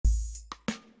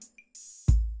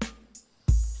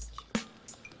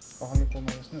Vad håller du på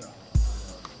med just nu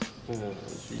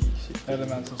då?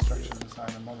 Elements of Structural Design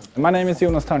and Modeling. My name is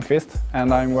Jonas Thörnqvist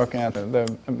and I'm working at the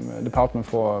Department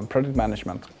for Project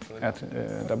Management at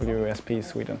WSP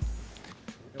Sweden.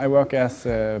 I work as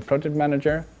a project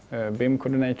manager, BIM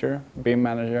coordinator, BIM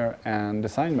manager and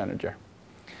design manager.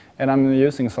 And I'm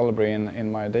using Solibri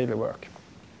in my daily work.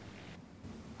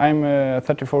 I'm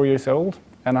 34 years old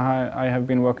and I have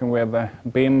been working with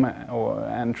BIM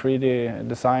and 3D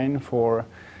design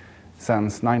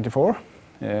since '94.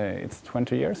 It's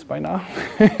 20 years by now.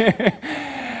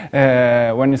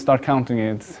 When you start counting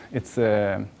it,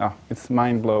 it's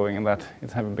mind-blowing that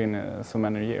it has been so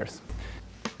many years.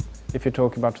 If you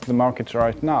talk about the market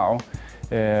right now,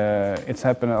 it's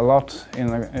happened a lot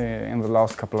in the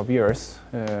last couple of years,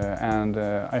 and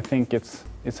I think it's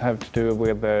have to do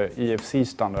with the EFC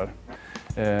standard.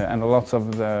 And a lot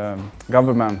of the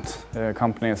government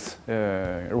companies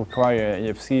require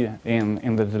EFC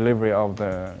in the delivery of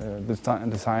the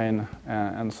design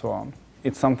and so on.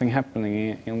 It's something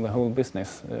happening in the whole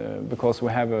business because we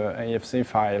have an EFC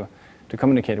file to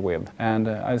communicate with. And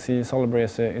I see Solibri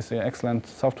is an excellent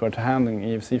software to handle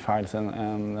EFC files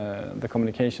and the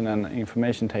communication and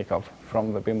information takeoff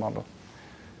from the BIM model.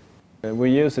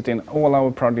 We use it in all our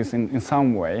projects in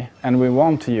some way, and we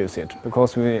want to use it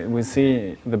because we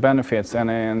see the benefits,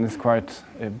 and it's quite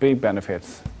big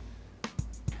benefits.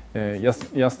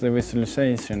 Just the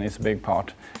visualization is a big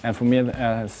part, and for me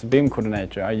as BIM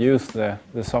coordinator I use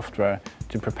the software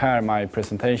to prepare my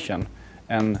presentation,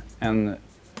 and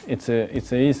it's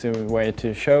an easy way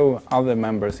to show other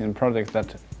members in projects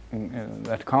that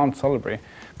can't Solibri,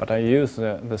 but I use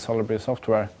the Solibri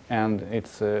software and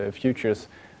its features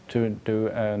to do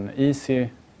an easy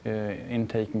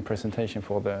intaking presentation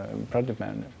for the project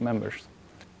members.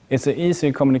 It's an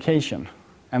easy communication,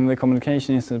 and the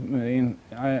communication is,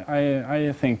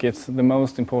 I think it's the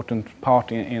most important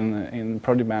part in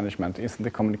project management is the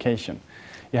communication.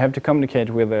 You have to communicate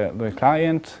with the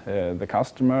client, the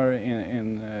customer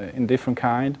in different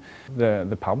kind,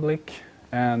 the public,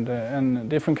 and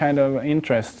different kind of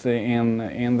interests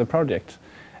in the project.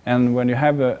 And when you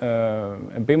have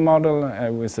a BIM model,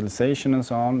 a visualization and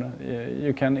so on,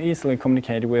 you can easily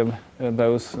communicate with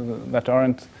those that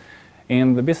aren't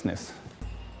in the business.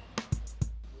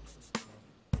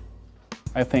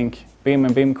 I think BIM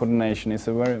and BIM coordination is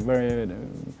a very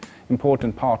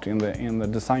important part in the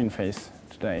design phase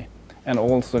today, and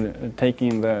also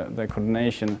taking the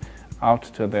coordination out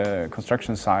to the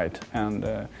construction site and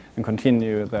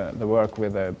continue the work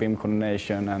with the BIM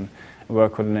coordination and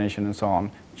work coordination and so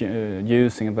on,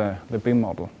 using the BIM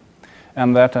model.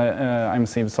 And that I'm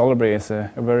seeing Solibri is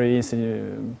a very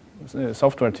easy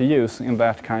software to use in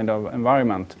that kind of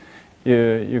environment.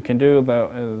 You can do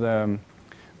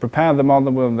prepare the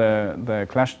model with the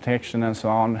clash detection and so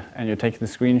on, and you take the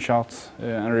screenshots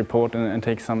and report and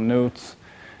take some notes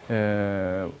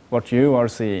what you are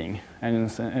seeing,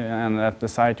 and at the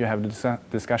site you have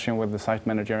discussion with the site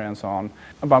manager and so on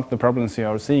about the problems you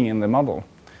are seeing in the model,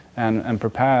 and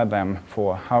prepare them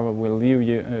for how will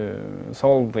you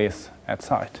solve this at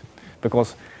site,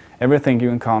 because everything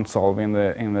you can't solve in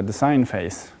the design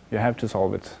phase, you have to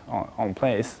solve it on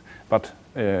place, but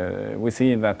we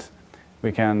see that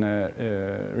we can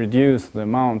reduce the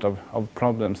amount of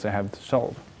problems they have to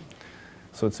solve,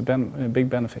 so it's a big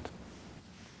benefit.